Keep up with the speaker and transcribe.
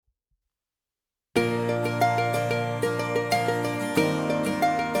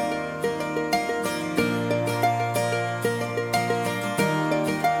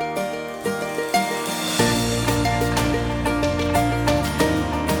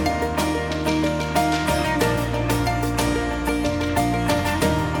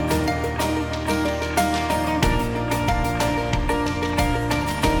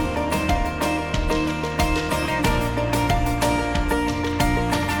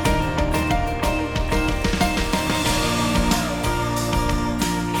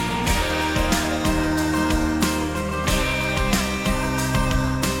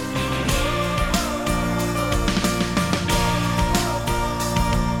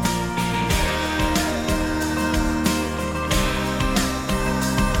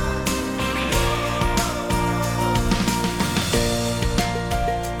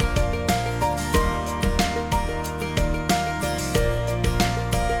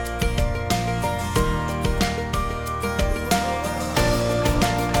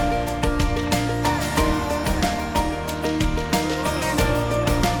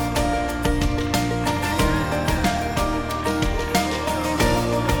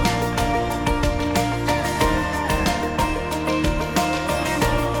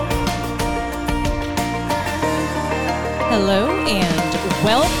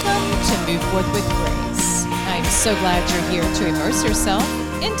Forth with Grace. I'm so glad you're here to immerse yourself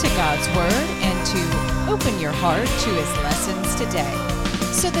into God's Word and to open your heart to His lessons today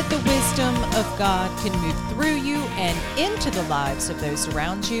so that the wisdom of God can move through you and into the lives of those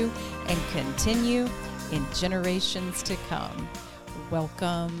around you and continue in generations to come.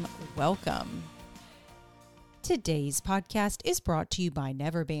 Welcome, welcome. Today's podcast is brought to you by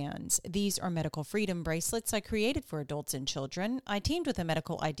Never Bands. These are medical freedom bracelets I created for adults and children. I teamed with a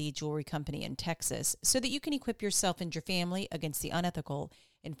medical ID jewelry company in Texas so that you can equip yourself and your family against the unethical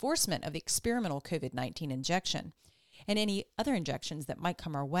enforcement of the experimental COVID-19 injection and any other injections that might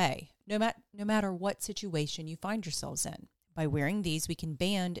come our way, no matter what situation you find yourselves in. By wearing these, we can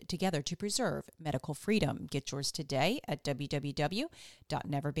band together to preserve medical freedom. Get yours today at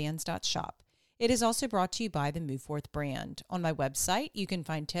www.neverbands.shop. It is also brought to you by the Move Forth brand. On my website, you can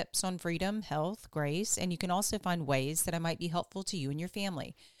find tips on freedom, health, grace, and you can also find ways that I might be helpful to you and your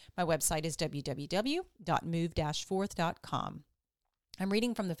family. My website is www.move-forth.com. I'm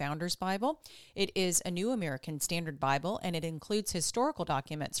reading from the Founders Bible. It is a New American Standard Bible, and it includes historical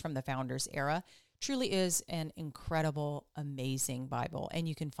documents from the Founders era. Truly is an incredible, amazing Bible, and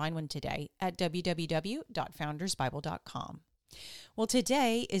you can find one today at www.foundersbible.com. Well,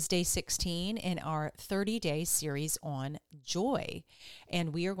 today is day 16 in our 30-day series on joy,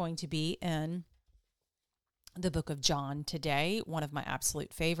 and we are going to be in the book of John today, one of my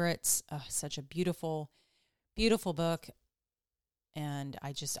absolute favorites. Such a beautiful, beautiful book, and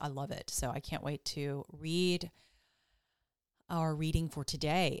I love it. So I can't wait to read our reading for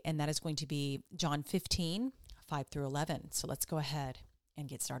today, and that is going to be John 15, 5 through 11. So let's go ahead and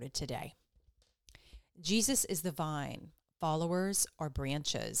get started today. Jesus is the vine. Followers are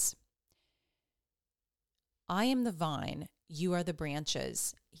branches. I am the vine, you are the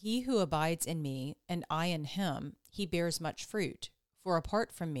branches. He who abides in me, and I in him, he bears much fruit. For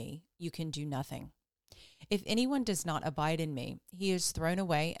apart from me, you can do nothing. If anyone does not abide in me, he is thrown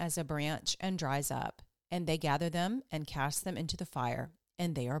away as a branch and dries up, and they gather them and cast them into the fire,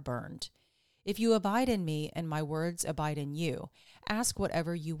 and they are burned. If you abide in me, and my words abide in you, ask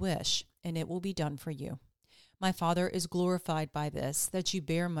whatever you wish, and it will be done for you. My Father is glorified by this, that you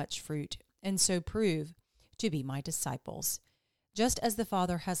bear much fruit, and so prove to be my disciples. Just as the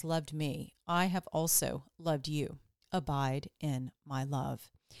Father has loved me, I have also loved you. Abide in my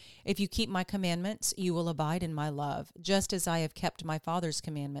love. If you keep my commandments, you will abide in my love, just as I have kept my Father's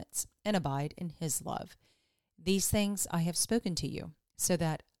commandments, and abide in his love. These things I have spoken to you, so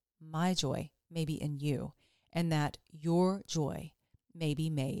that my joy may be in you, and that your joy may be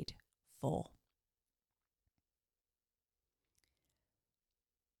made full.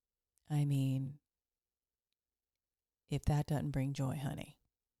 I mean, if that doesn't bring joy, honey,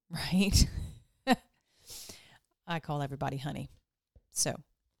 right? I call everybody honey. So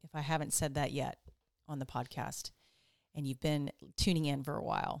if I haven't said that yet on the podcast and you've been tuning in for a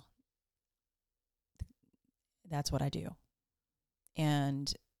while, that's what I do.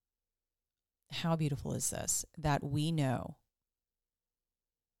 And how beautiful is this, that we know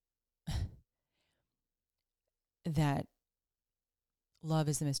that love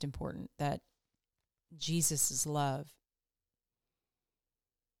is the most important, that Jesus' love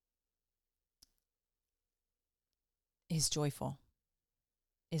is joyful,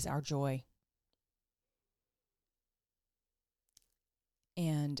 is our joy.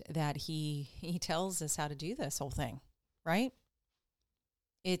 And that he tells us how to do this whole thing, right?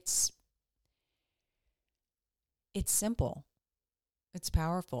 It's simple, it's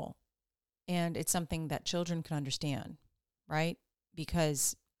powerful, and it's something that children can understand, right?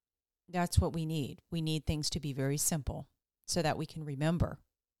 Because that's what we need. We need things to be very simple so that we can remember,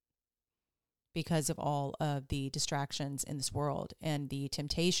 because of all of the distractions in this world and the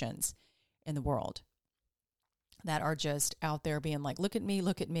temptations in the world that are just out there being like, look at me,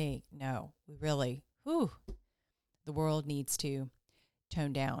 look at me. No, we really, the world needs to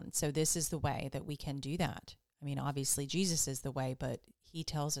tone down. So this is the way that we can do that. I mean, obviously Jesus is the way, but he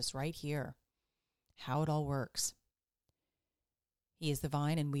tells us right here how it all works. He is the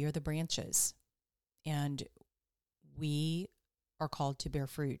vine and we are the branches, and we are called to bear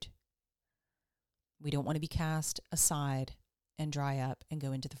fruit. We don't want to be cast aside and dry up and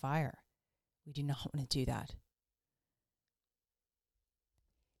go into the fire. We do not want to do that.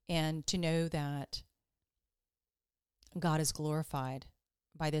 And to know that God is glorified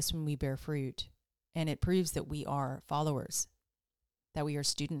by this when we bear fruit, and it proves that we are followers, that we are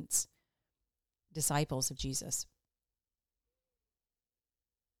students, disciples of Jesus.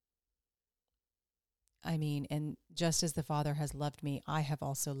 I mean, and just as the Father has loved me, I have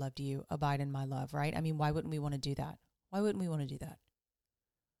also loved you. Abide in my love, right? I mean, why wouldn't we want to do that? Why wouldn't we want to do that?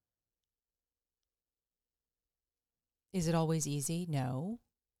 Is it always easy? No.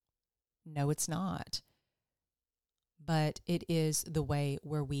 No, it's not. But it is the way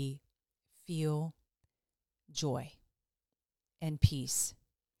where we feel joy and peace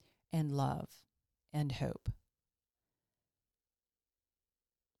and love and hope.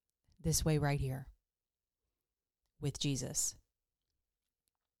 This way right here with Jesus,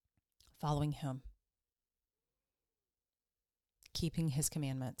 following him, keeping his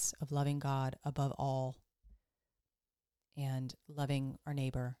commandments of loving God above all and loving our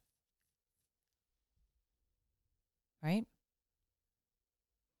neighbor. Right?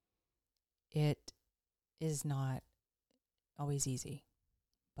 It is not always easy,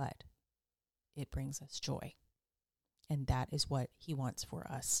 but it brings us joy. And that is what he wants for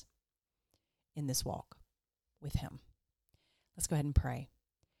us in this walk with him. Let's go ahead and pray.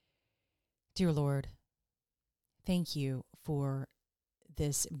 Dear Lord, thank you for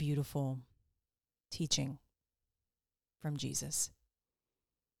this beautiful teaching from Jesus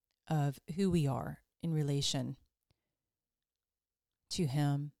of who we are in relation to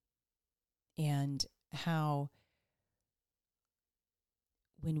him, and how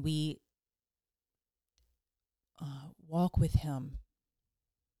when we walk with him,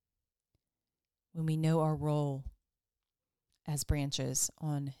 when we know our role as branches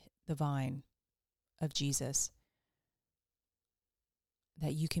on the vine of Jesus,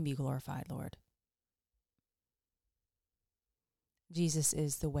 that you can be glorified, Lord. Jesus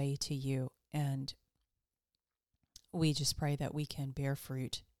is the way to you, and we just pray that we can bear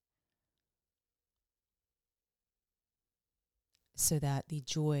fruit so that the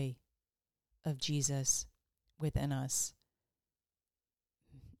joy of Jesus within us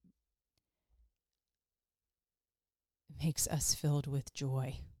makes us filled with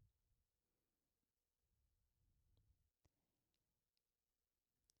joy.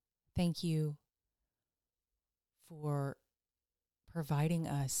 Thank you for providing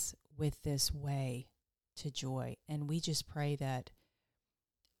us with this way to joy. And we just pray that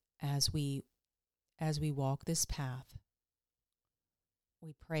as we walk this path,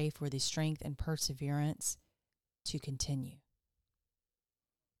 we pray for the strength and perseverance to continue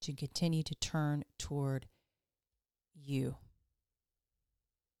to turn toward you,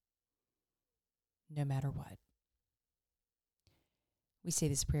 no matter what. We say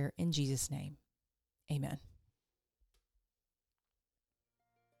this prayer in Jesus' name. Amen.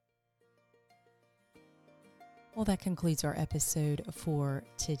 Well, that concludes our episode for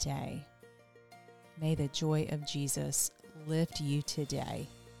today. May the joy of Jesus lift you today.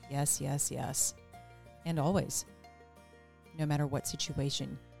 Yes, yes, yes. And always, no matter what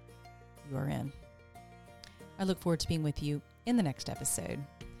situation you are in. I look forward to being with you in the next episode.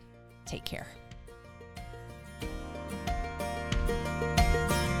 Take care.